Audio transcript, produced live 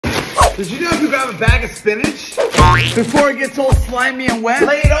Did you know if you grab a bag of spinach, before it gets all slimy and wet,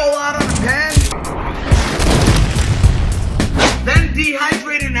 lay it all out on a pan, then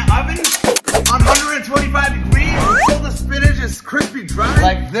dehydrate it in the oven on 125 degrees until the spinach is crispy dry,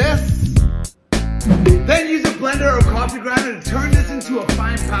 like this. Then use a blender or coffee grinder to turn this into a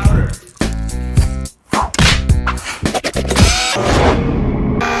fine powder.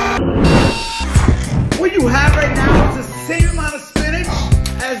 What you have right now is the same amount of spinach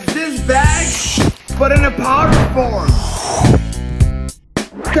as this bag, but in a powder form.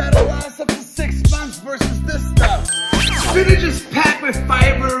 That'll last up to 6 months versus this stuff. Spinach is packed with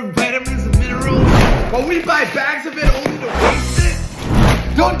fiber, vitamins, and minerals, but we buy bags of it only to waste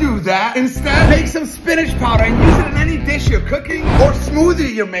it. Don't do that. Instead, make some spinach powder and use it in any dish you're cooking or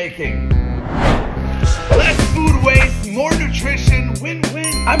smoothie you're making. Less food waste, more nutrition,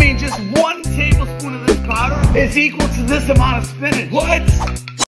 win-win. I mean, just 1 tablespoon of this powder is equal to this amount of spinach. What?